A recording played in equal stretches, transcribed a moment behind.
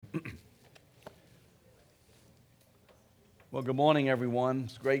Well, good morning, everyone.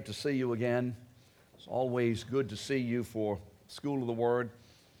 It's great to see you again. It's always good to see you for School of the Word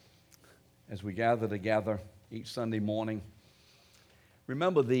as we gather together each Sunday morning.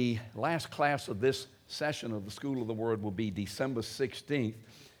 Remember, the last class of this session of the School of the Word will be December 16th,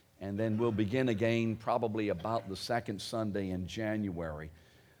 and then we'll begin again probably about the second Sunday in January.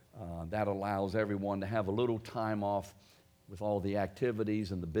 That allows everyone to have a little time off with all the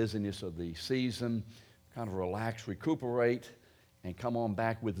activities and the busyness of the season, kind of relax, recuperate, and come on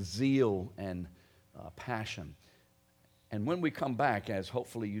back with zeal and passion. And when we come back, as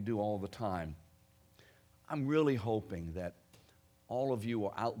hopefully you do all the time, I'm really hoping that all of you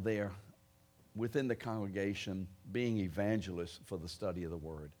are out there within the congregation being evangelists for the study of the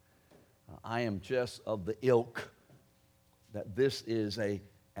Word. I am just of the ilk that this is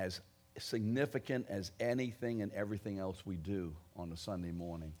as significant as anything and everything else we do on a Sunday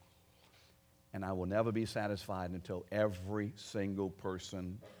morning. And I will never be satisfied until every single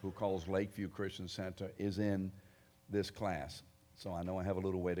person who calls Lakeview Christian Center is in this class. So I know I have a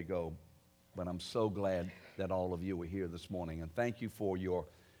little way to go, but I'm so glad that all of you are here this morning. And thank you for your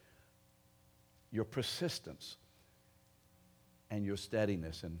persistence and your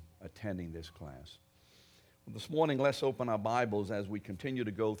steadiness in attending this class. Well, this morning, let's open our Bibles as we continue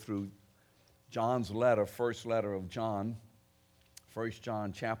to go through John's letter, first letter of John. 1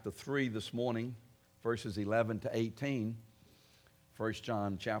 John chapter 3 this morning, verses 11 to 18. 1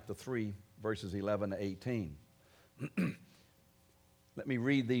 John chapter 3, verses 11 to 18. Let me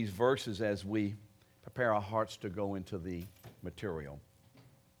read these verses as we prepare our hearts to go into the material.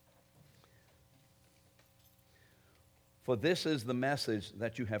 For this is the message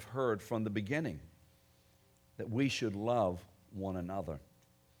that you have heard from the beginning, that we should love one another.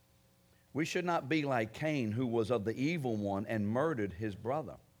 We should not be like Cain, who was of the evil one and murdered his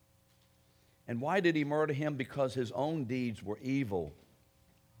brother. And why did he murder him? Because his own deeds were evil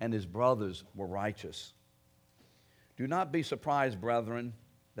and his brothers were righteous. Do not be surprised, brethren,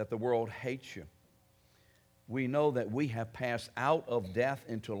 that the world hates you. We know that we have passed out of death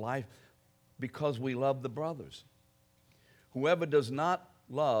into life because we love the brothers. Whoever does not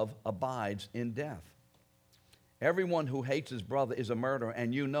love abides in death. Everyone who hates his brother is a murderer,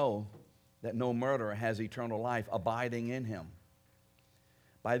 and you know that no murderer has eternal life abiding in him.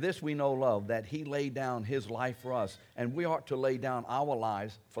 By this we know love, that he laid down his life for us, and we ought to lay down our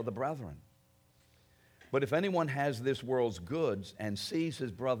lives for the brethren. But if anyone has this world's goods and sees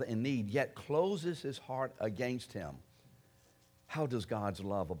his brother in need, yet closes his heart against him, how does God's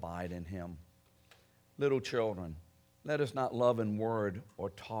love abide in him? Little children, let us not love in word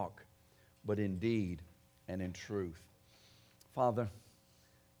or talk, but in deed and in truth. Father,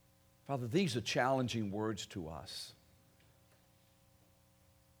 these are challenging words to us.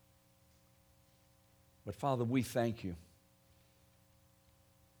 But Father, we thank you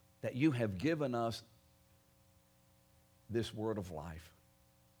that you have given us this word of life,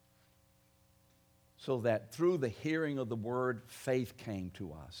 so that through the hearing of the word, faith came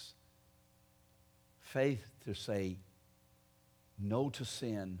to us. Faith to say no to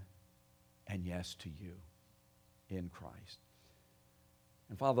sin and yes to you in Christ.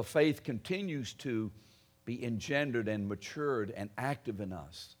 And Father, faith continues to be engendered and matured and active in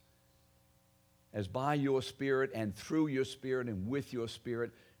us as by your Spirit and through your Spirit and with your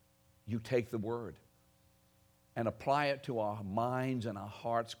Spirit, you take the word and apply it to our minds and our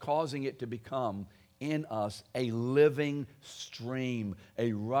hearts, causing it to become in us a living stream,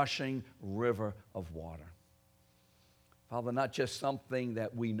 a rushing river of water. Father, not just something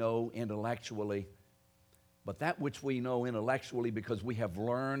that we know intellectually, but that which we know intellectually because we have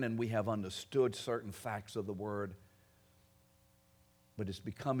learned and we have understood certain facts of the Word, but it's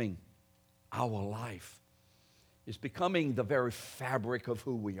becoming our life. It's becoming the very fabric of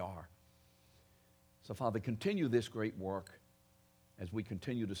who we are. So, Father, continue this great work as we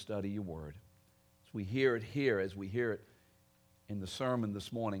continue to study your Word. As we hear it here, as we hear it in the sermon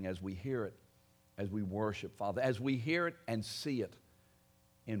this morning, as we hear it, as we worship, Father, as we hear it and see it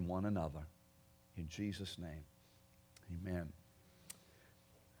in one another. In Jesus' name, amen.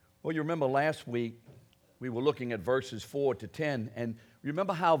 Well, you remember last week we were looking at verses 4 to 10, and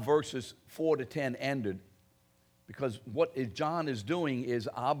remember how verses 4 to 10 ended? Because what John is doing is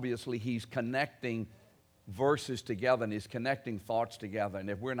obviously he's connecting verses together and he's connecting thoughts together. And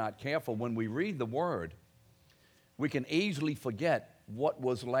if we're not careful, when we read the Word, we can easily forget what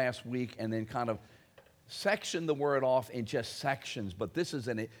was last week and then kind of section the Word off in just sections. But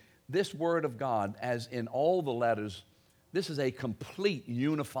this Word of God, as in all the letters, this is a complete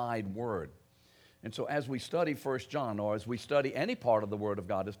unified Word. And so as we study 1 John, or as we study any part of the Word of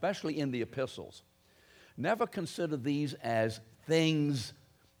God, especially in the epistles, Never consider these as things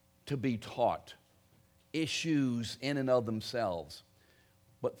to be taught, issues in and of themselves,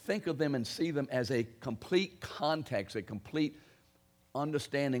 but think of them and see them as a complete context, a complete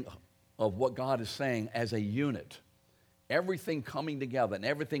understanding of what God is saying as a unit. Everything coming together and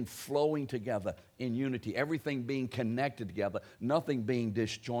everything flowing together in unity, everything being connected together, nothing being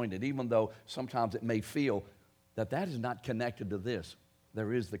disjointed, even though sometimes it may feel that that is not connected to this.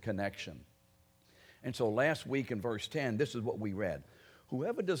 There is the connection. And so last week in verse 10, this is what we read.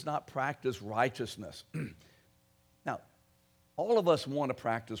 Whoever does not practice righteousness. Now, all of us want to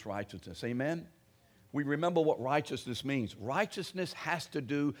practice righteousness, amen? We remember what righteousness means. Righteousness has to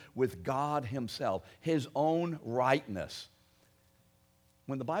do with God himself, his own rightness.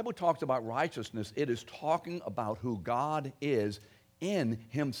 When the Bible talks about righteousness, it is talking about who God is in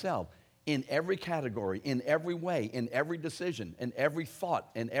himself, in every category, in every way, in every decision, in every thought,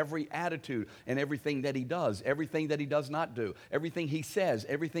 in every attitude, in everything that he does, everything that he does not do, everything he says,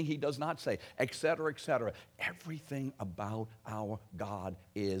 everything he does not say, etc., etc. Everything about our God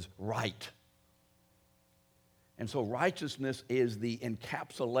is right. And so righteousness is the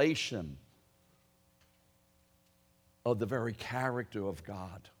encapsulation of the very character of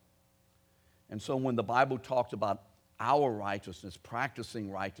God. And so when the Bible talks about our righteousness,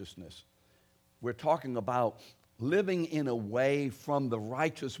 practicing righteousness, we're talking about living in a way from the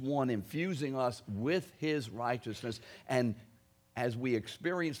righteous one, infusing us with his righteousness, and as we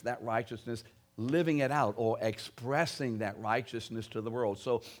experience that righteousness, living it out or expressing that righteousness to the world.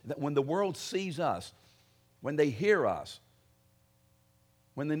 So that when the world sees us, when they hear us,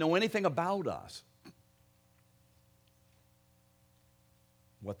 when they know anything about us,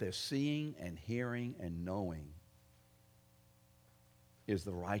 what they're seeing and hearing and knowing is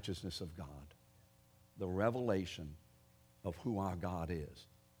the righteousness of God, the revelation of who our God is.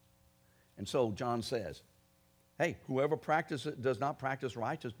 And so John says, hey, whoever does not practice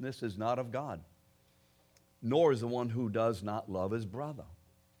righteousness is not of God, nor is the one who does not love his brother.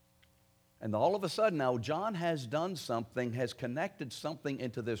 And all of a sudden now, John has done something, has connected something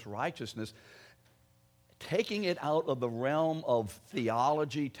into this righteousness, taking it out of the realm of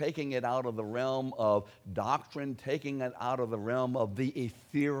theology, taking it out of the realm of doctrine, taking it out of the realm of the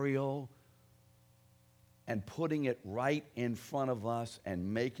ethereal, and putting it right in front of us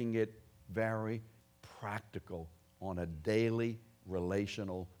and making it very practical on a daily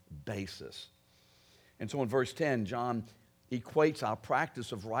relational basis. And so in verse 10, John equates our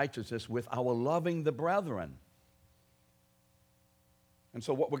practice of righteousness with our loving the brethren. And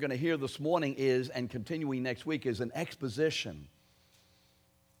so what we're going to hear this morning is, and continuing next week, is an exposition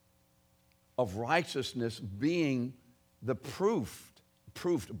of righteousness being the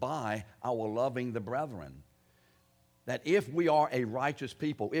proved by our loving the brethren. That if we are a righteous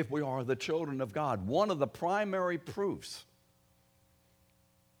people, if we are the children of God, one of the primary proofs,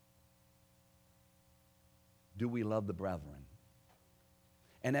 do we love the brethren?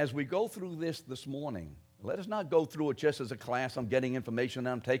 And as we go through this morning, let us not go through it just as a class. I'm getting information,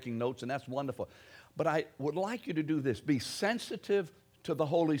 I'm taking notes, and that's wonderful. But I would like you to do this. Be sensitive to the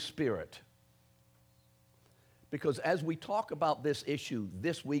Holy Spirit. Because as we talk about this issue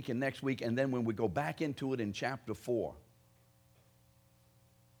this week and next week, and then when we go back into it in chapter 4,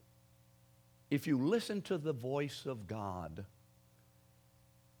 if you listen to the voice of God,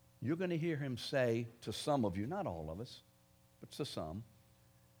 you're going to hear him say to some of you, not all of us, but to some,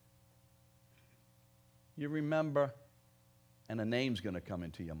 you remember, and a name's going to come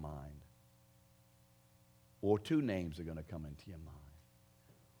into your mind. Or two names are going to come into your mind.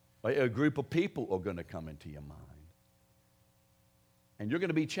 A group of people are going to come into your mind. And you're going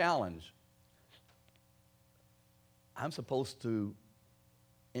to be challenged. I'm supposed to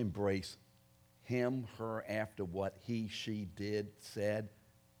embrace him, her, after what he, she did, said,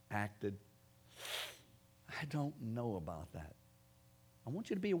 acted. I don't know about that. I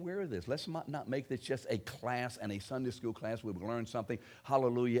want you to be aware of this. Let's not make this just a class and a Sunday school class where we learn something,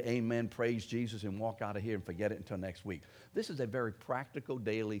 hallelujah, amen, praise Jesus, and walk out of here and forget it until next week. This is a very practical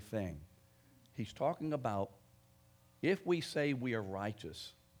daily thing. He's talking about if we say we are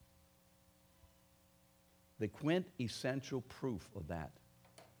righteous, the quintessential proof of that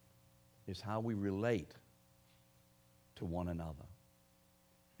is how we relate to one another,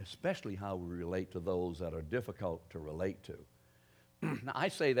 especially how we relate to those that are difficult to relate to. Now, I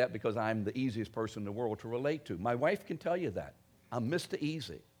say that because I'm the easiest person in the world to relate to. My wife can tell you that. I'm Mr.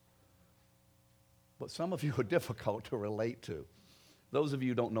 Easy. But some of you are difficult to relate to. Those of you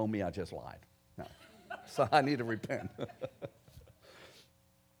who don't know me, I just lied. No. So I need to repent.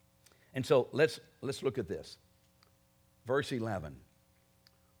 And so let's look at this. Verse 11.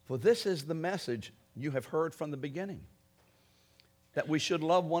 For this is the message you have heard from the beginning, that we should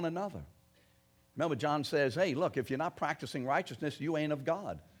love one another. Remember, John says, hey, look, if you're not practicing righteousness, you ain't of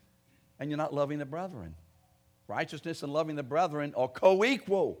God, and you're not loving the brethren. Righteousness and loving the brethren are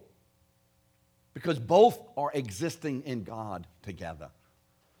co-equal because both are existing in God together.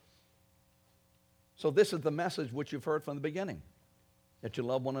 So this is the message which you've heard from the beginning, that you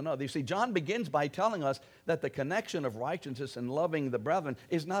love one another. You see, John begins by telling us that the connection of righteousness and loving the brethren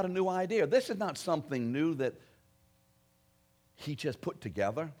is not a new idea. This is not something new that he just put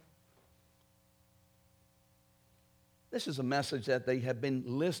together. This is a message that they have been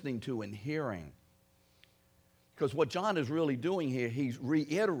listening to and hearing. Because what John is really doing here, he's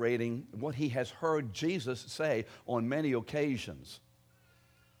reiterating what he has heard Jesus say on many occasions.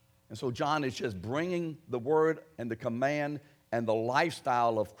 And so John is just bringing the word and the command and the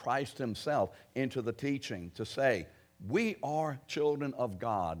lifestyle of Christ himself into the teaching to say, we are children of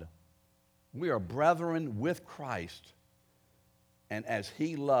God. We are brethren with Christ. And as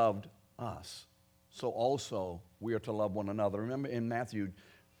he loved us, so also we are to love one another. Remember in Matthew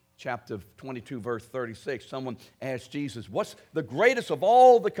chapter 22, verse 36, someone asked Jesus, what's the greatest of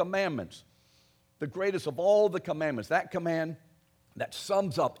all the commandments? The greatest of all the commandments. That command that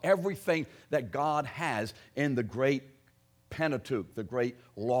sums up everything that God has in the great Pentateuch, the great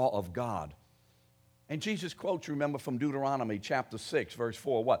law of God. And Jesus quotes, remember, from Deuteronomy chapter 6, verse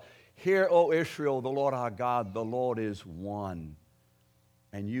 4, what? Hear, O Israel, the Lord our God, the Lord is one,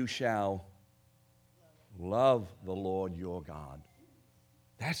 and you shall love the Lord your God.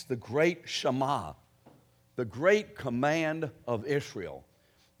 That's the great Shema, the great command of Israel,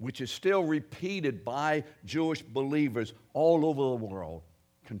 which is still repeated by Jewish believers all over the world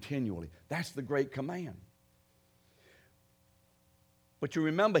continually. That's the great command. But you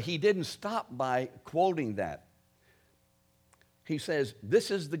remember, he didn't stop by quoting that. He says,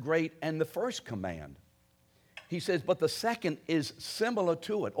 this is the great and the first command. He says, but the second is similar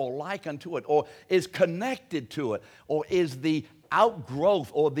to it, or like unto it, or is connected to it, or is the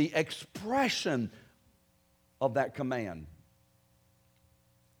outgrowth or the expression of that command.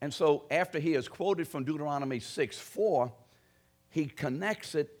 And so after he has quoted from Deuteronomy 6:4, he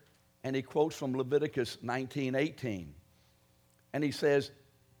connects it and he quotes from Leviticus 19:18. And he says,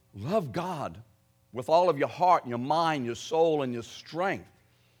 love God with all of your heart and your mind, your soul, and your strength.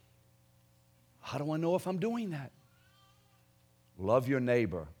 How do I know if I'm doing that? Love your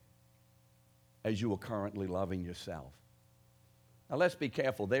neighbor as you are currently loving yourself. Now let's be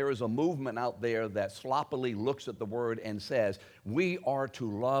careful. There is a movement out there that sloppily looks at the word and says, we are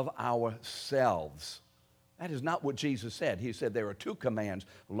to love ourselves. That is not what Jesus said. He said there are two commands,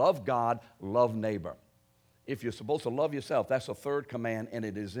 love God, love neighbor. If you're supposed to love yourself, that's a third command, and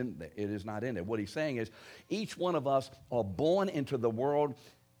it is not in there. What he's saying is each one of us are born into the world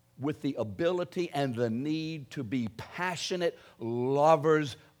with the ability and the need to be passionate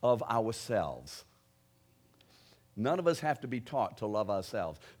lovers of ourselves. None of us have to be taught to love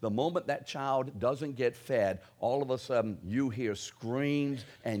ourselves. The moment that child doesn't get fed, all of a sudden you hear screams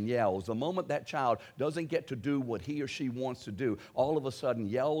and yells. The moment that child doesn't get to do what he or she wants to do, all of a sudden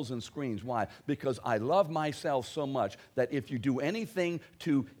yells and screams. Why? Because I love myself so much that if you do anything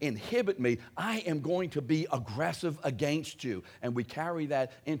to inhibit me, I am going to be aggressive against you. And we carry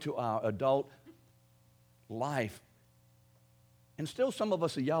that into our adult life. And still some of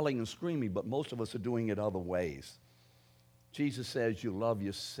us are yelling and screaming, but most of us are doing it other ways. Jesus says you love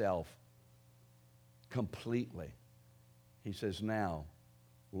yourself completely. He says now,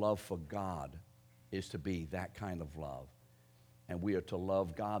 love for God is to be that kind of love. And we are to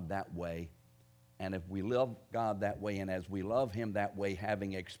love God that way. And if we love God that way, and as we love him that way,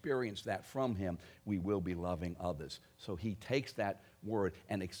 having experienced that from him, we will be loving others. So he takes that word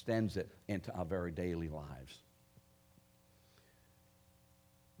and extends it into our very daily lives.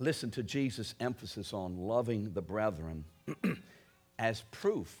 Listen to Jesus' emphasis on loving the brethren as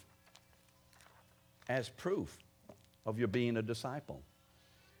proof of your being a disciple.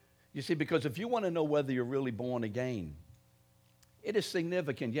 You see, because if you want to know whether you're really born again, it is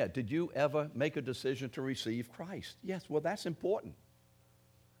significant. Yeah, did you ever make a decision to receive Christ? Yes, well, that's important.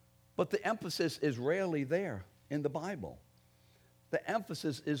 But the emphasis is rarely there in the Bible. The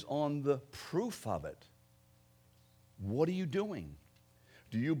emphasis is on the proof of it. What are you doing?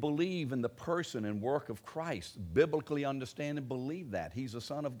 Do you believe in the person and work of Christ? Biblically understand and believe that. He's the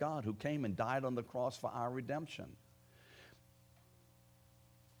Son of God who came and died on the cross for our redemption.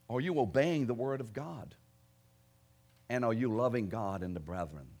 Are you obeying the Word of God? And are you loving God and the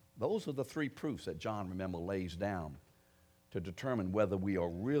brethren? Those are the three proofs that John, remember, lays down to determine whether we are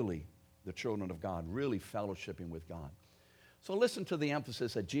really the children of God, really fellowshipping with God. So listen to the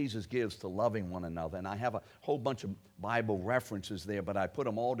emphasis that Jesus gives to loving one another. And I have a whole bunch of Bible references there, but I put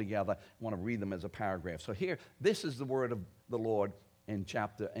them all together. I want to read them as a paragraph. So here, this is the word of the Lord in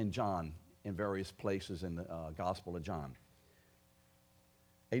John, in various places in the Gospel of John.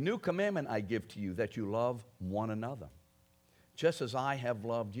 A new commandment I give to you, that you love one another. Just as I have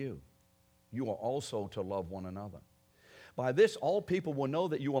loved you, you are also to love one another. By this, all people will know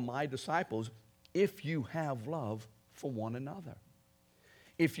that you are my disciples, if you have love for one another.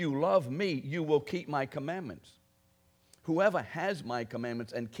 If you love me, you will keep my commandments. Whoever has my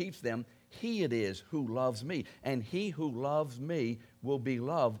commandments and keeps them, he it is who loves me. And he who loves me will be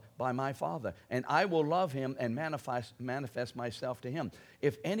loved by my Father. And I will love him and manifest myself to him.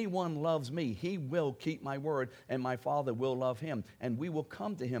 If anyone loves me, he will keep my word, and my Father will love him. And we will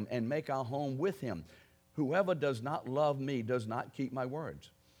come to him and make our home with him. Whoever does not love me does not keep my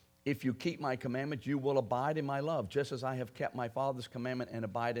words. If you keep my commandments, you will abide in my love, just as I have kept my Father's commandment and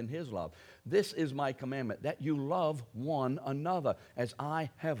abide in his love. This is my commandment, that you love one another, as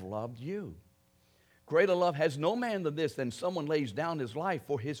I have loved you. Greater love has no man than this, than someone lays down his life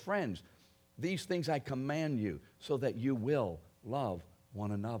for his friends. These things I command you, so that you will love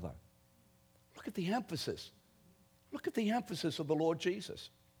one another. Look at the emphasis. Look at the emphasis of the Lord Jesus.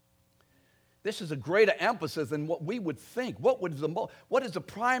 This is a greater emphasis than what we would think. What is the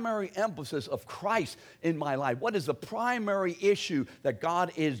primary emphasis of Christ in my life? What is the primary issue that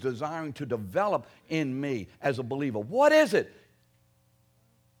God is desiring to develop in me as a believer? What is it?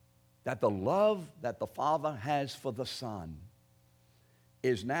 That the love that the Father has for the Son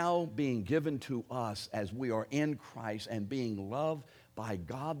is now being given to us as we are in Christ and being loved by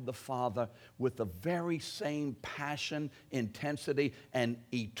God the Father with the very same passion, intensity, and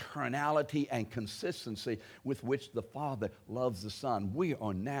eternality and consistency with which the Father loves the Son. We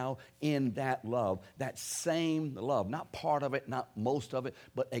are now in that love, that same love, not part of it, not most of it,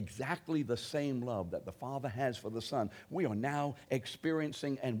 but exactly the same love that the Father has for the Son. We are now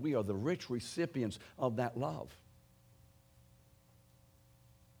experiencing, and we are the rich recipients of that love.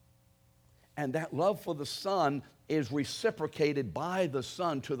 And that love for the Son is reciprocated by the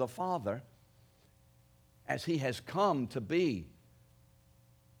Son to the Father as he has come to be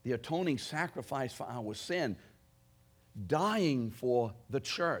the atoning sacrifice for our sin, dying for the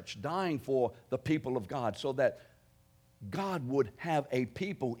church, dying for the people of God, so that God would have a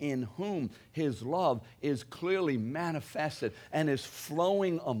people in whom his love is clearly manifested and is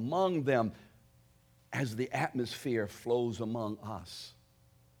flowing among them as the atmosphere flows among us.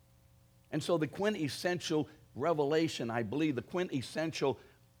 And so the quintessential revelation, I believe, the quintessential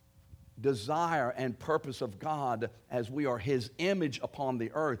desire and purpose of God as we are his image upon the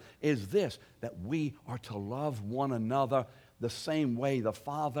earth is this, that we are to love one another the same way the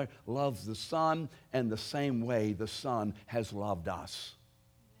Father loves the Son and the same way the Son has loved us.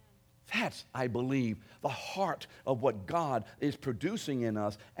 That's, I believe, the heart of what God is producing in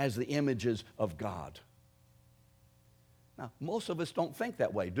us as the images of God. Now, most of us don't think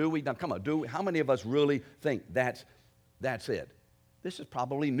that way, do we? Now, come on, do we? How many of us really think that's it? This is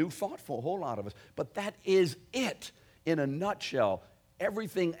probably new thought for a whole lot of us, but that is it in a nutshell.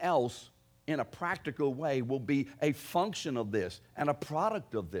 Everything else in a practical way will be a function of this and a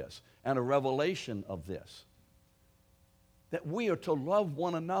product of this and a revelation of this. That we are to love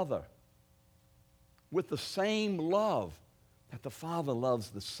one another with the same love that the Father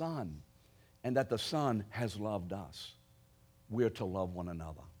loves the Son and that the Son has loved us. We're to love one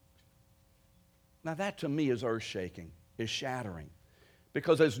another. Now that to me is earth-shaking, is shattering,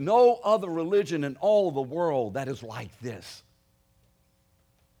 because there's no other religion in all the world that is like this.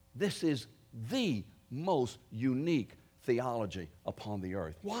 This is the most unique theology upon the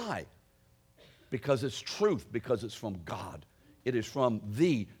earth. Why? Because it's truth, because it's from God. It is from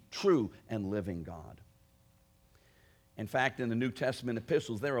the true and living God. In fact, in the New Testament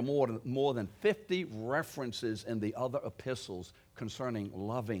epistles, there are more than 50 references in the other epistles concerning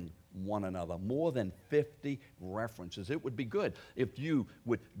loving one another. More than 50 references. It would be good if you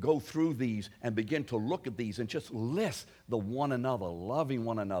would go through these and begin to look at these and just list the one another, loving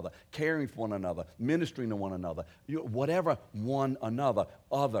one another, caring for one another, ministering to one another, whatever one another,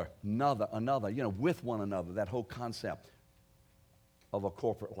 other, another, with one another, that whole concept of a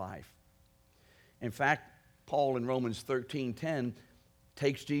corporate life. In fact, Paul in Romans 13:10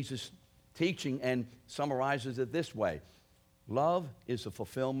 takes Jesus' teaching and summarizes it this way. Love is the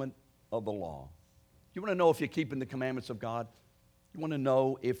fulfillment of the law. You want to know if you're keeping the commandments of God? You want to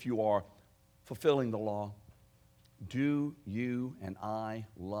know if you are fulfilling the law? Do you and I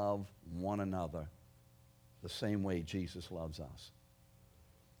love one another the same way Jesus loves us?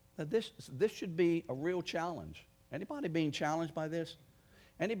 Now this should be a real challenge Anybody being challenged by this?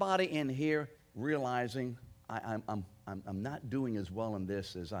 Anybody in here realizing I'm not doing as well in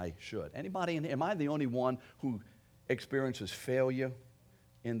this as I should? Anybody in here? Am I the only one who experiences failure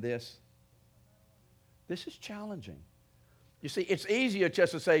in this? This is challenging. You see, it's easier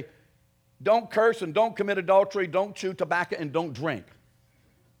just to say, don't curse and don't commit adultery, don't chew tobacco and don't drink.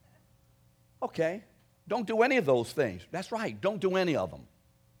 Okay, don't do any of those things. That's right, don't do any of them.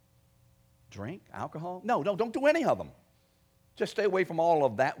 Drink, alcohol? No, don't do any of them. Just stay away from all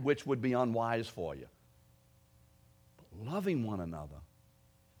of that which would be unwise for you. But loving one another,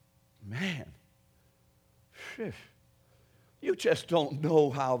 man, you just don't know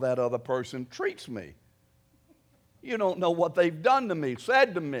how that other person treats me. You don't know what they've done to me,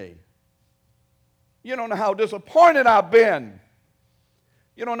 said to me. You don't know how disappointed I've been.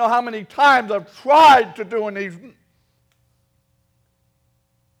 You don't know how many times I've tried to do these.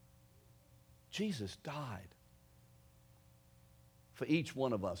 Jesus died for each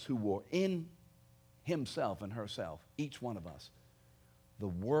one of us who were in himself and herself, each one of us, the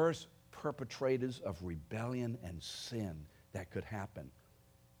worst perpetrators of rebellion and sin that could happen.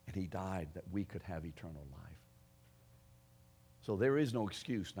 And he died that we could have eternal life. So there is no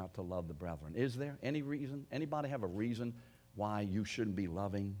excuse not to love the brethren. Is there any reason? Anybody have a reason why you shouldn't be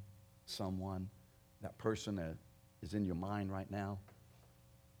loving someone? That person that is in your mind right now?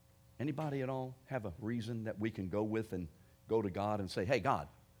 Anybody at all have a reason that we can go with and go to God and say, hey, God,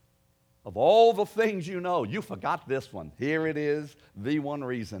 of all the things you know, you forgot this one. Here it is, the one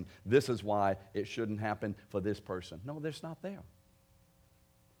reason. This is why it shouldn't happen for this person. No, there's not there.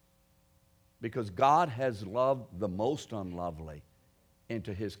 Because God has loved the most unlovely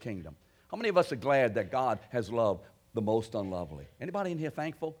into his kingdom. How many of us are glad that God has loved the most unlovely? Anybody in here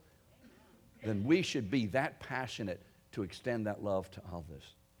thankful? Then we should be that passionate to extend that love to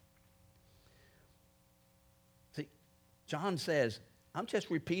others. See, John says, I'm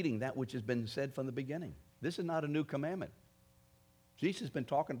just repeating that which has been said from the beginning. This is not a new commandment. Jesus has been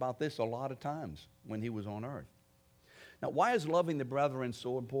talking about this a lot of times when he was on earth. Now, why is loving the brethren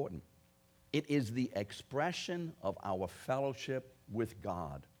so important? It is the expression of our fellowship with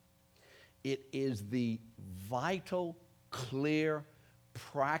God. It is the vital, clear,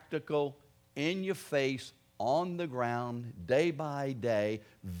 practical, in your face, on the ground, day by day,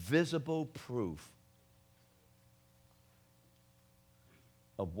 visible proof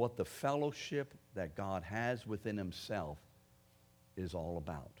of what the fellowship that God has within himself is all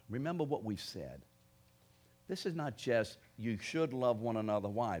about. Remember what we said. This is not just you should love one another.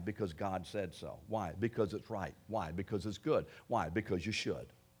 Why? Because God said so. Why? Because it's right. Why? Because it's good. Why? Because you should.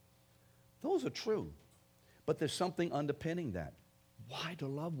 Those are true. But there's something underpinning that. Why to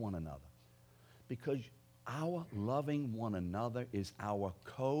love one another? Because our loving one another is our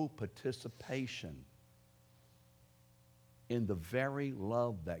co-participation in the very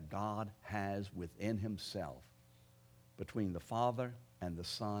love that God has within himself between the Father and the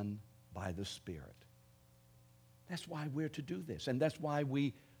Son by the Spirit. That's why we're to do this, and that's why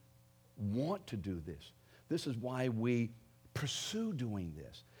we want to do this. This is why we pursue doing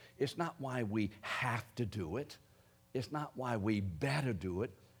this. It's not why we have to do it. It's not why we better do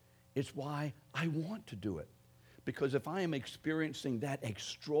it. It's why I want to do it. Because if I am experiencing that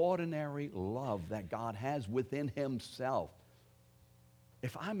extraordinary love that God has within himself,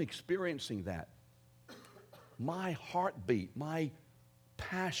 if I'm experiencing that, my heartbeat, my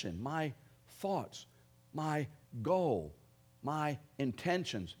passion, my thoughts, my goal, my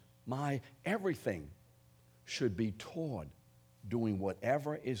intentions, my everything should be toward doing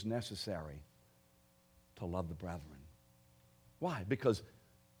whatever is necessary to love the brethren. Why? Because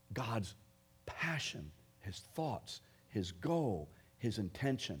God's passion, his thoughts, his goal, his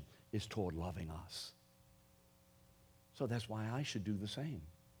intention is toward loving us. So that's why I should do the same.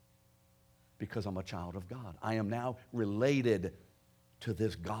 Because I'm a child of God. I am now related to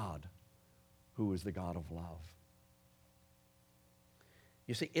this God who is the God of love.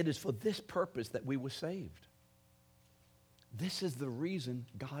 You see, it is for this purpose that we were saved. This is the reason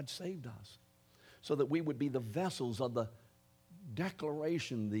God saved us. So that we would be the vessels of the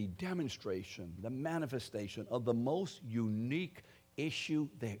declaration, the demonstration, the manifestation of the most unique issue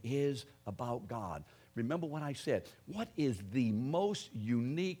there is about God. Remember what I said. What is the most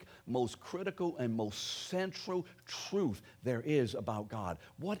unique, most critical, and most central truth there is about God?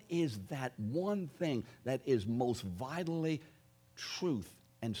 What is that one thing that is most vitally truth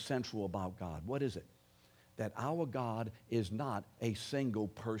and central about God? What is it? That our God is not a single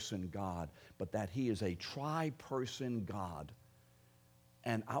person God, but that he is a tri-person God.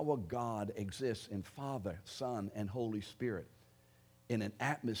 And our God exists in Father, Son, and Holy Spirit in an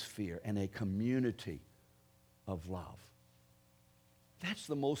atmosphere and a community of love. That's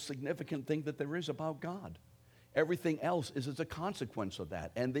the most significant thing that there is about God. Everything else is as a consequence of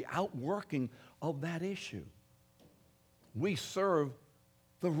that and the outworking of that issue. We serve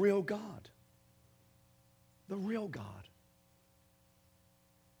the real God. The real God.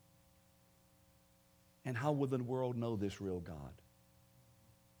 And how will the world know this real God?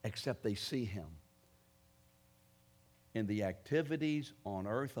 Except they see him in the activities on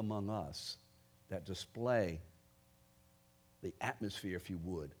earth among us that display the atmosphere, if you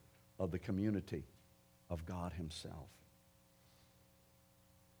would, of the community of God himself.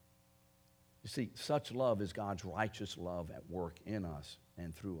 You see, such love is God's righteous love at work in us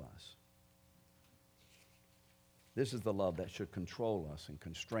and through us. This is the love that should control us and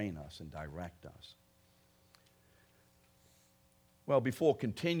constrain us and direct us. Well, before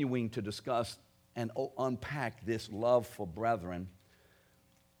continuing to discuss and unpack this love for brethren,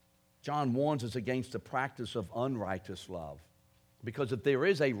 John warns us against the practice of unrighteous love. Because if there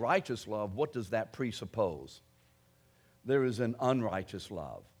is a righteous love, what does that presuppose? There is an unrighteous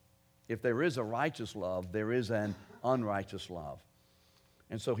love. If there is a righteous love, there is an unrighteous love.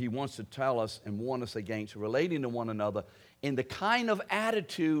 And so he wants to tell us and warn us against relating to one another in the kind of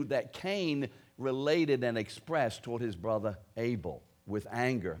attitude that Cain related and expressed toward his brother Abel, with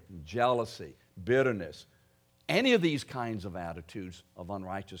anger, jealousy, bitterness, any of these kinds of attitudes of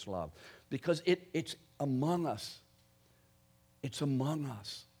unrighteous love. Because it's among us. It's among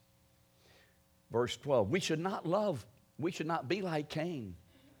us. Verse 12, we should not be like Cain.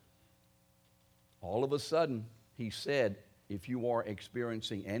 All of a sudden, he said, if you are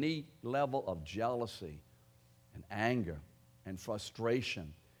experiencing any level of jealousy and anger and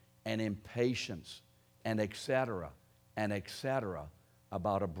frustration and impatience and et cetera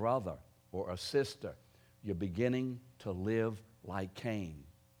about a brother or a sister, you're beginning to live like Cain.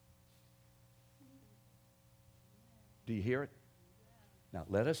 Do you hear it? Now,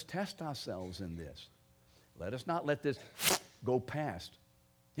 let us test ourselves in this. Let us not let this go past.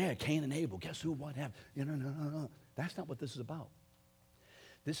 Yeah, Cain and Abel, guess who, what happened? No. That's not what this is about.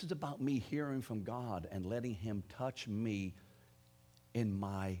 This is about me hearing from God and letting him touch me in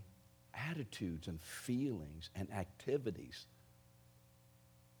my attitudes and feelings and activities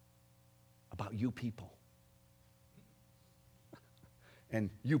about you people. And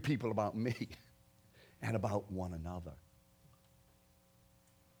you people about me and about one another.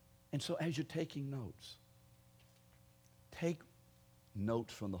 And so as you're taking notes, take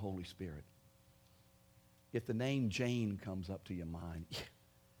notes from the Holy Spirit. If the name Jane comes up to your mind,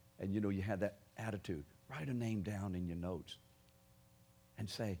 and you had that attitude, write her name down in your notes and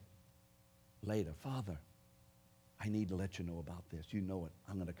say later, Father, I need to let you know about this. You know it.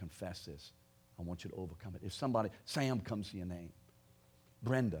 I'm going to confess this. I want you to overcome it. If somebody, Sam comes to your name,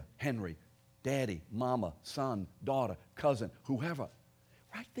 Brenda, Henry, Daddy, Mama, son, daughter, cousin, whoever,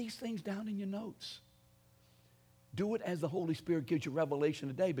 write these things down in your notes. Do it as the Holy Spirit gives you revelation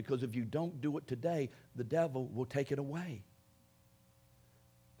today, because if you don't do it today, the devil will take it away.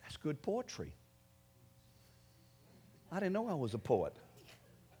 That's good poetry. I didn't know I was a poet.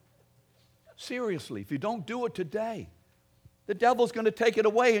 Seriously, if you don't do it today, the devil's going to take it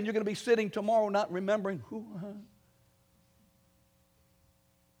away, and you're going to be sitting tomorrow not remembering who.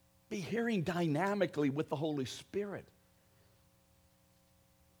 Be hearing dynamically with the Holy Spirit.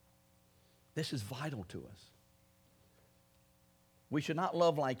 This is vital to us. We should not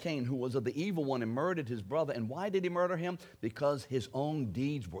love like Cain, who was of the evil one and murdered his brother. And why did he murder him? Because his own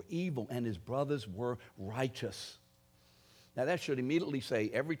deeds were evil and his brothers were righteous. Now that should immediately say,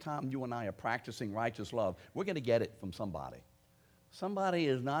 every time you and I are practicing righteous love, we're going to get it from somebody. Somebody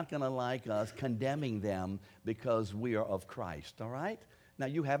is not going to like us condemning them because we are of Christ, all right? Now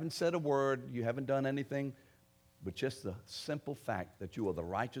you haven't said a word, you haven't done anything, but just the simple fact that you are the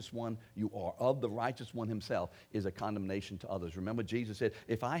righteous one, you are of the righteous one himself, is a condemnation to others. Remember, Jesus said,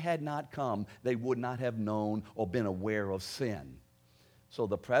 if I had not come, they would not have known or been aware of sin. So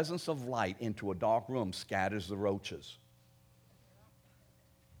the presence of light into a dark room scatters the roaches.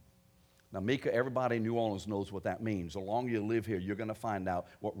 Now, Mika, everybody in New Orleans knows what that means. The longer you live here, you're going to find out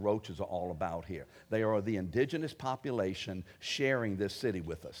what roaches are all about here. They are the indigenous population sharing this city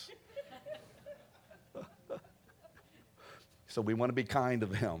with us. So we want to be kind to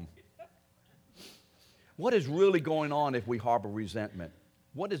them. What is really going on if we harbor resentment?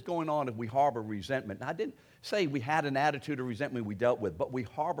 What is going on if we harbor resentment? Now, I didn't say we had an attitude of resentment we dealt with, but we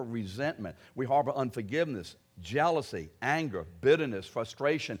harbor resentment. We harbor unforgiveness, jealousy, anger, bitterness,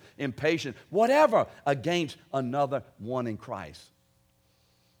 frustration, impatience, whatever against another one in Christ.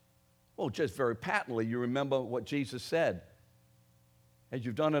 Well, just very patently, you remember what Jesus said. As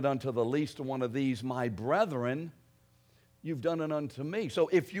you've done it unto the least of one of these, my brethren, you've done it unto me. So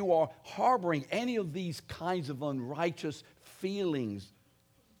if you are harboring any of these kinds of unrighteous feelings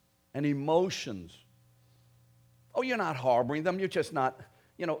and emotions, oh, you're not harboring them. You're just not,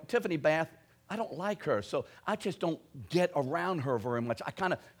 Tiffany Bath, I don't like her, so I just don't get around her very much. I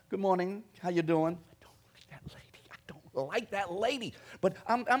kind of, good morning, how you doing? I don't like that lady. But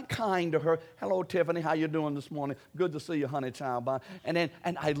I'm kind to her. Hello, Tiffany, how you doing this morning? Good to see you, honey child. Bye. And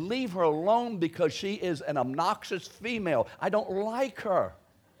I leave her alone because she is an obnoxious female. I don't like her.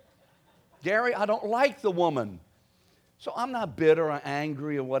 Gary, I don't like the woman. So I'm not bitter or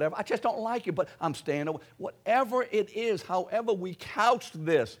angry or whatever. I just don't like it, but I'm staying away. Whatever it is, however we couch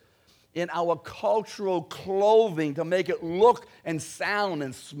this in our cultural clothing to make it look and sound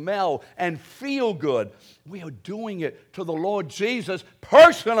and smell and feel good, we are doing it to the Lord Jesus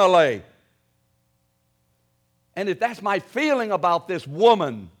personally. And if that's my feeling about this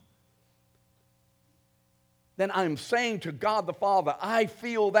woman, then I'm saying to God the Father, I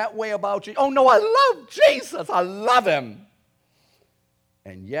feel that way about you. Oh no, I love Jesus. I love him.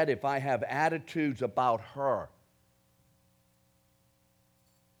 And yet if I have attitudes about her,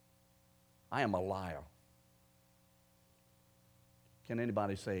 I am a liar. Can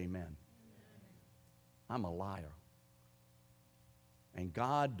anybody say amen? I'm a liar. And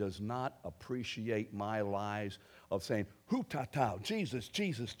God does not appreciate my lies of saying, hoo-ta-ta, Jesus,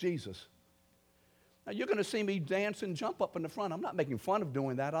 Jesus, Jesus. Now, you're going to see me dance and jump up in the front. I'm not making fun of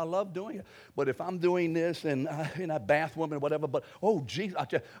doing that. I love doing it. But if I'm doing this and a bathwoman or whatever, but, oh, Jesus,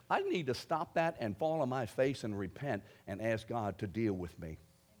 I need to stop that and fall on my face and repent and ask God to deal with me. Amen.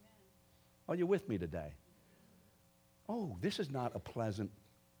 Are you with me today? Oh, this is not a pleasant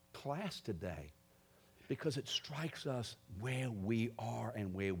class today because it strikes us where we are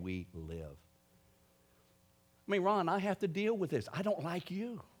and where we live. I mean, Ron, I have to deal with this. I don't like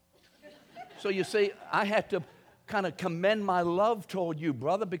you. So you see, I have to kind of commend my love toward you,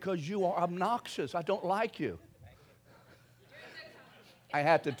 brother, because you are obnoxious. I don't like you. I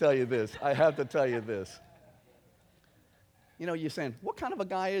have to tell you this. You're saying, what kind of a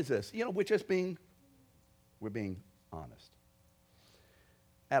guy is this? We're being honest.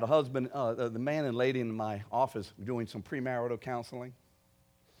 I had a husband, the man and lady in my office doing some premarital counseling.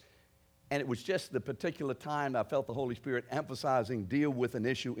 And it was just the particular time I felt the Holy Spirit emphasizing deal with an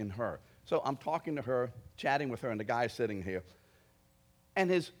issue in her. So I'm talking to her, chatting with her, and the guy's sitting here. And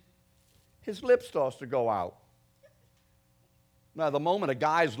his lip starts to go out. Now, the moment a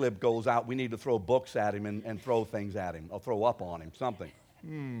guy's lip goes out, we need to throw books at him and throw things at him, or throw up on him, something.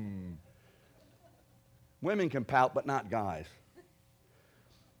 Women can pout, but not guys.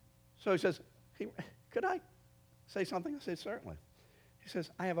 So he says, hey, could I say something? I said, certainly. He says,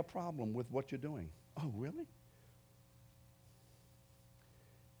 I have a problem with what you're doing. Oh, really?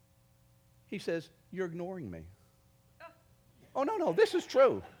 He says, you're ignoring me. Oh, no, this is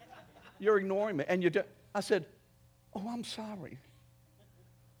true. You're ignoring me. And I said, oh, I'm sorry.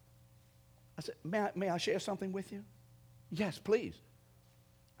 I said, may I share something with you? Yes, please.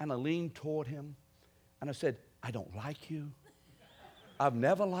 And I leaned toward him, and I said, I don't like you. I've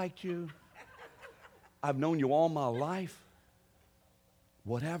never liked you. I've known you all my life.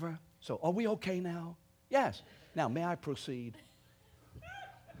 Whatever. So are we okay now? Yes. Now, may I proceed?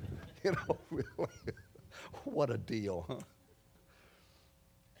 Really, what a deal, huh?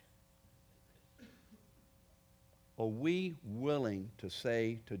 Are we willing to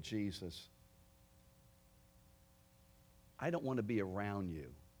say to Jesus, I don't want to be around you?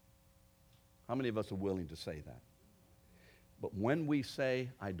 How many of us are willing to say that? But when we say,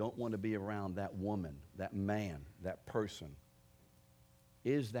 I don't want to be around that woman, that man, that person,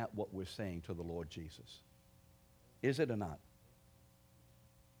 is that what we're saying to the Lord Jesus? Is it or not?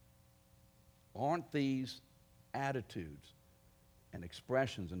 Aren't these attitudes and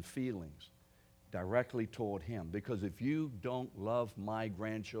expressions and feelings directly toward him? Because if you don't love my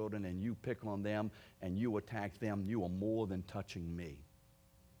grandchildren and you pick on them and you attack them, you are more than touching me.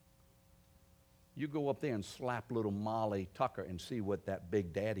 You go up there and slap little Molly Tucker and see what that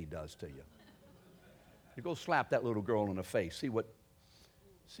big daddy does to you. You go slap that little girl in the face. See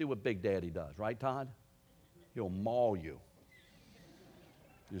what Big Daddy does. Right, Todd? He'll maul you.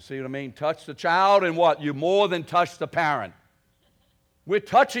 You see what I mean? Touch the child and what? You more than touch the parent. We're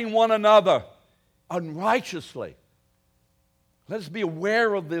touching one another unrighteously. Let us be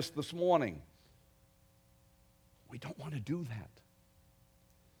aware of this morning. We don't want to do that.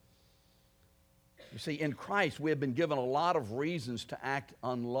 You see, in Christ, we have been given a lot of reasons to act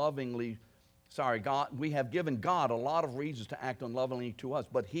unlovingly. We have given God a lot of reasons to act unlovingly to us,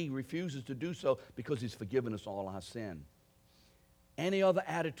 but he refuses to do so because he's forgiven us all our sin. Any other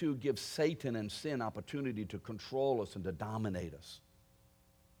attitude gives Satan and sin opportunity to control us and to dominate us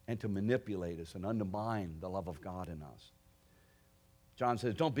and to manipulate us and undermine the love of God in us. John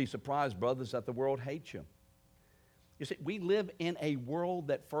says, don't be surprised, brothers, that the world hates you. You see, we live in a world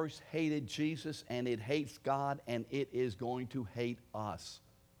that first hated Jesus, and it hates God, and it is going to hate us.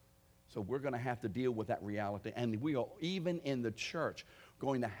 So we're going to have to deal with that reality. And we are, even in the church,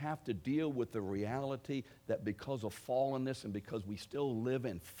 going to have to deal with the reality that because of fallenness and because we still live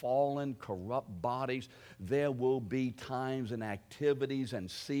in fallen, corrupt bodies, there will be times and activities and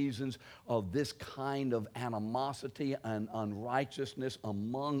seasons of this kind of animosity and unrighteousness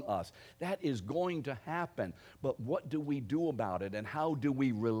among us. That is going to happen. But what do we do about it and how do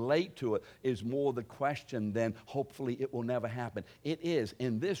we relate to it is more the question than hopefully it will never happen. It is.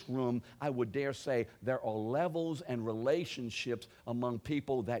 In this room, I would dare say there are levels and relationships among people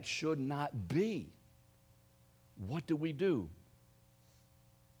that should not be. What do we do?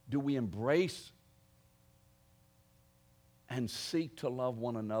 Do we embrace and seek to love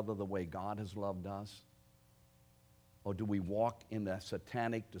one another the way God has loved us? Or do we walk in that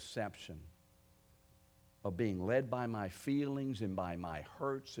satanic deception of being led by my feelings and by my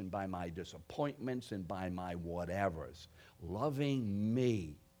hurts and by my disappointments and by my whatevers, loving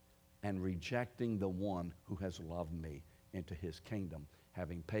me and rejecting the one who has loved me into his kingdom,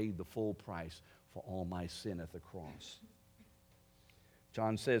 having paid the full price for all my sin at the cross?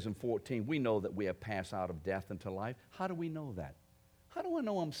 John says in 14, we know that we have passed out of death into life. How do we know that? How do I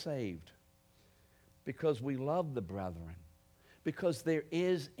know I'm saved? Because we love the brethren. Because there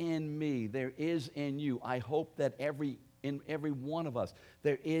is in me, there is in you. I hope that in every one of us,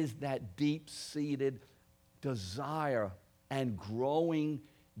 there is that deep-seated desire and growing,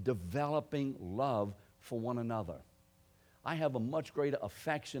 developing love for one another. I have a much greater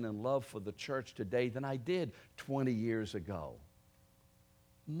affection and love for the church today than I did 20 years ago.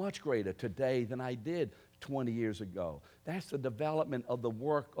 Much greater today than I did 20 years ago. That's the development of the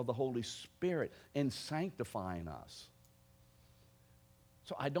work of the Holy Spirit in sanctifying us.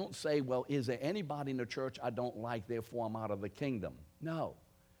 So I don't say, well, is there anybody in the church I don't like, therefore I'm out of the kingdom? No.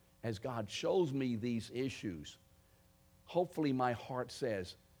 As God shows me these issues, hopefully my heart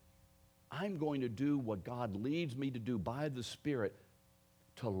says, I'm going to do what God leads me to do by the Spirit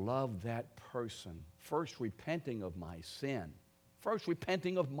to love that person, first repenting of my sin.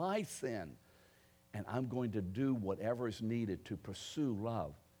 And I'm going to do whatever is needed to pursue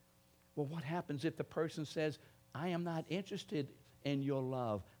love. Well, what happens if the person says, I am not interested in your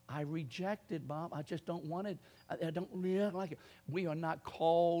love? I reject it, Bob. I just don't want it. I don't really like it. We are not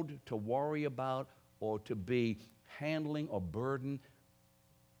called to worry about or to be handling or burdened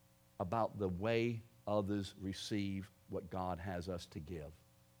about the way others receive what God has us to give.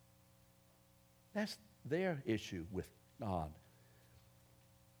 That's their issue with God.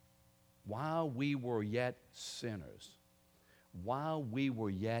 While we were yet sinners, while we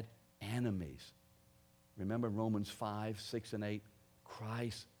were yet enemies, remember Romans 5, 6, and 8?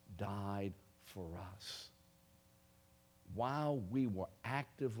 Christ died for us. While we were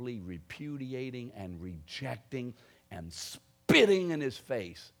actively repudiating and rejecting and spitting in his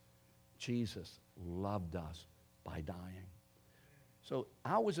face, Jesus loved us by dying. So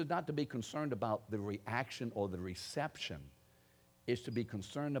ours is not to be concerned about the reaction or the reception. It's to be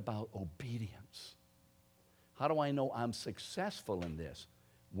concerned about obedience. How do I know I'm successful in this?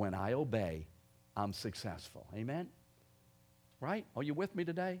 When I obey, I'm successful. Amen? Right? Are you with me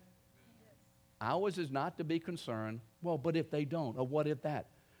today? Yes. Ours is not to be concerned, well, but if they don't, or what if that?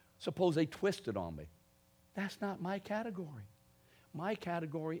 Suppose they twist it on me. That's not my category. My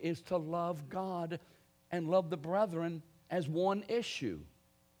category is to love God and love the brethren as one issue,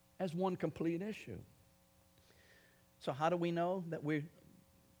 as one complete issue. So how do we know that we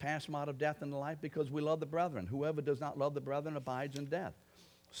pass from out of death into life? Because we love the brethren. Whoever does not love the brethren abides in death.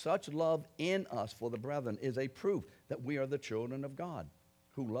 Such love in us for the brethren is a proof that we are the children of God,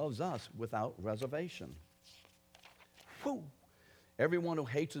 who loves us without reservation. Whew. Everyone who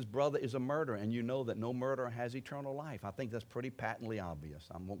hates his brother is a murderer, and you know that no murderer has eternal life. I think that's pretty patently obvious.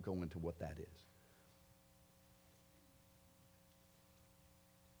 I won't go into what that is.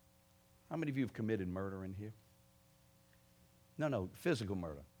 How many of you have committed murder in here? No, physical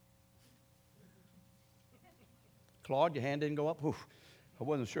murder. Claude, your hand didn't go up? Oof. I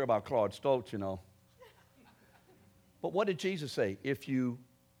wasn't sure about Claude Stoltz, you know. But what did Jesus say? If you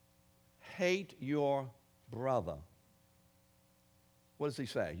hate your brother, what does he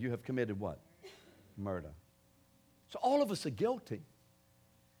say? You have committed what? Murder. So all of us are guilty.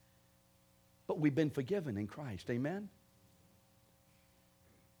 But we've been forgiven in Christ. Amen?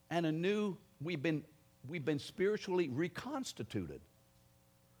 And we've been We've been spiritually reconstituted.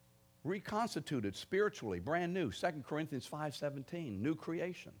 Reconstituted spiritually, brand new. 2 Corinthians 5:17, new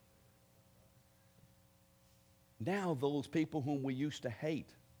creation. Now those people whom we used to hate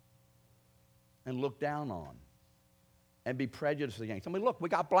and look down on and be prejudiced against. I mean, look, we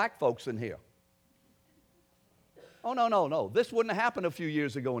got black folks in here. Oh, no. This wouldn't have happened a few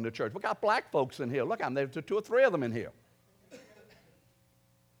years ago in the church. We got black folks in here. Look, there's 2 or 3 of them in here.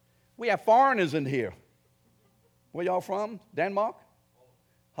 We have foreigners in here. Where y'all from? Denmark?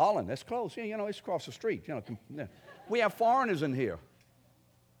 Holland. That's close. Yeah, it's across the street. We have foreigners in here.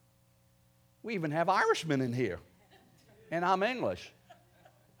 We even have Irishmen in here. And I'm English.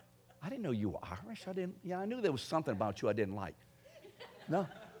 I didn't know you were Irish. I knew there was something about you I didn't like. No.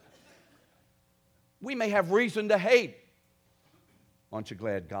 We may have reason to hate. Aren't you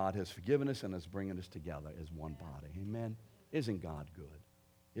glad God has forgiven us and is bringing us together as one body? Amen. Isn't God good?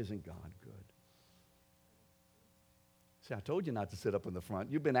 Isn't God good? See, I told you not to sit up in the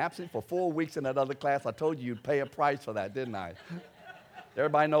front. You've been absent for 4 weeks in that other class. I told you you'd pay a price for that, didn't I?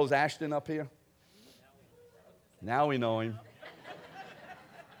 Everybody knows Ashton up here? Now we know him.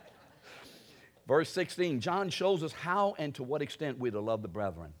 Verse 16, John shows us how and to what extent we're to love the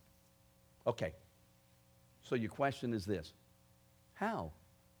brethren. Okay, so your question is this. How?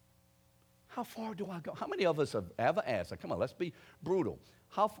 How far do I go? How many of us have ever asked? Come on, let's be brutal.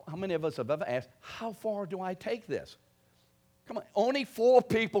 How many of us have ever asked, how far do I take this? Come on, only 4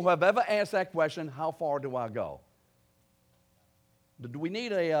 people who have ever asked that question, how far do I go? Do we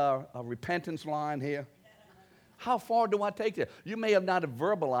need a repentance line here? How far do I take it? You may have not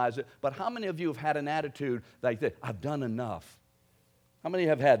verbalized it, but how many of you have had an attitude like this? I've done enough. How many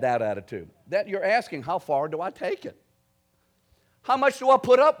have had that attitude? That you're asking, how far do I take it? How much do I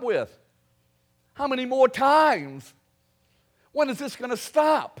put up with? How many more times? When is this going to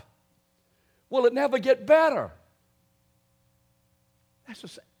stop? Will it never get better? That's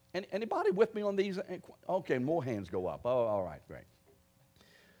just, anybody with me on these? Okay, more hands go up. Oh, all right, great.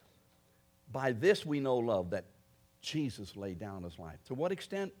 By this we know love, that Jesus laid down his life. To what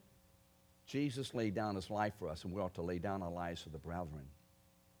extent? Jesus laid down his life for us, and we ought to lay down our lives for the brethren.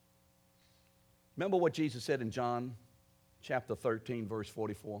 Remember what Jesus said in John chapter 13, verse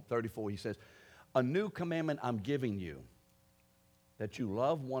 34? He says, a new commandment I'm giving you, that you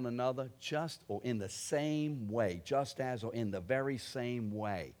love one another just or in the same way, just as or in the very same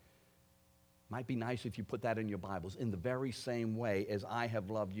way. Might be nice if you put that in your Bibles. In the very same way as I have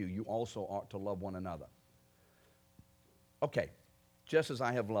loved you, you also ought to love one another. Okay, just as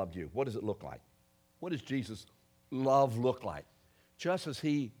I have loved you, what does it look like? What does Jesus' love look like? Just as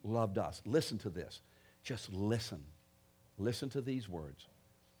he loved us. Listen to this. Just listen. Listen to these words.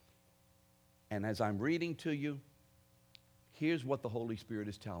 And as I'm reading to you, here's what the Holy Spirit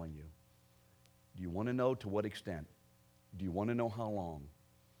is telling you. Do you want to know to what extent? Do you want to know how long?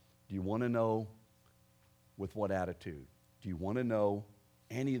 Do you want to know with what attitude? Do you want to know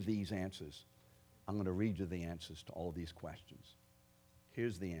any of these answers? I'm going to read you the answers to all these questions.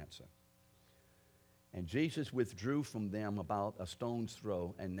 Here's the answer. And Jesus withdrew from them about a stone's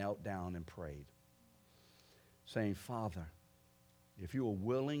throw and knelt down and prayed, saying, Father, if you are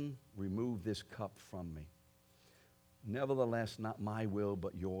willing, remove this cup from me. Nevertheless, not my will,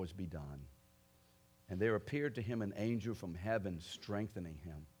 but yours be done. And there appeared to him an angel from heaven strengthening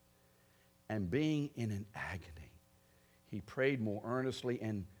him. And being in an agony, he prayed more earnestly,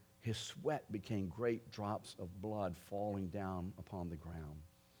 and his sweat became great drops of blood falling down upon the ground.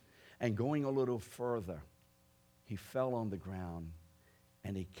 And going a little further, he fell on the ground,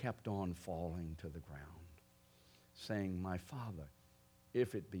 and he kept on falling to the ground, saying, My Father,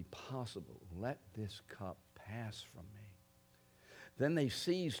 if it be possible, let this cup pass from me. Then they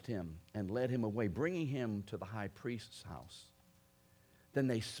seized him and led him away, bringing him to the high priest's house. Then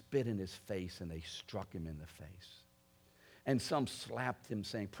they spit in his face, and they struck him in the face. And some slapped him,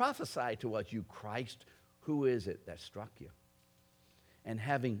 saying, Prophesy to us, you Christ. Who is it that struck you? And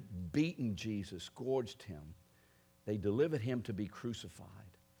having beaten Jesus, scourged him, they delivered him to be crucified.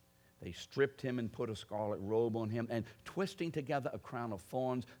 They stripped him and put a scarlet robe on him, and twisting together a crown of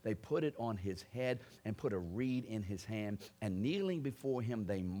thorns, they put it on his head and put a reed in his hand. And kneeling before him,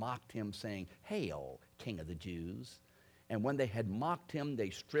 they mocked him, saying, Hail, King of the Jews. And when they had mocked him,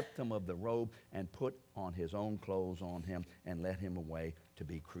 they stripped him of the robe and put on his own clothes on him and led him away to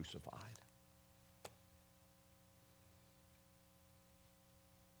be crucified.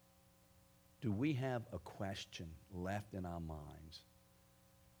 Do we have a question left in our minds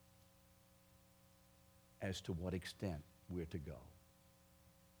as to what extent we're to go?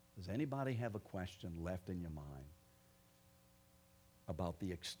 Does anybody have a question left in your mind about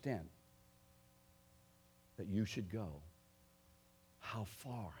the extent that you should go. How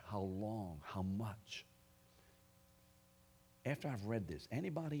far, how long, how much? After I've read this,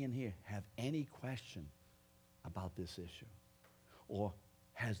 anybody in here have any question about this issue? Or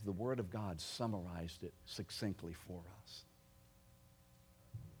has the Word of God summarized it succinctly for us?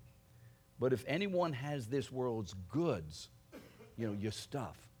 But if anyone has this world's goods, your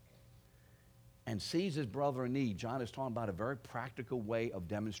stuff, and sees his brother in need, John is talking about a very practical way of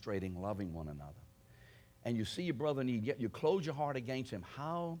demonstrating loving one another. And you see your brother in need, yet you close your heart against him.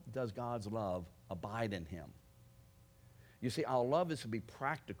 How does God's love abide in him? You see, our love is to be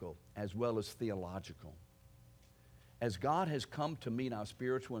practical as well as theological. As God has come to meet our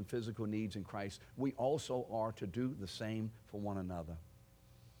spiritual and physical needs in Christ, we also are to do the same for one another.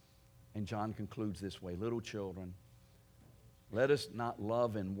 And John concludes this way, little children, let us not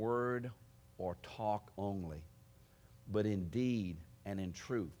love in word or talk only, but in deed and in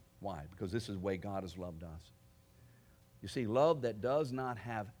truth. Why? Because this is the way God has loved us. You see, love that does not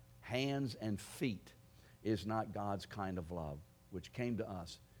have hands and feet is not God's kind of love, which came to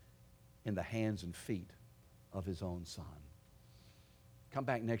us in the hands and feet of his own Son. Come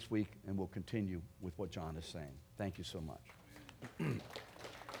back next week and we'll continue with what John is saying. Thank you so much.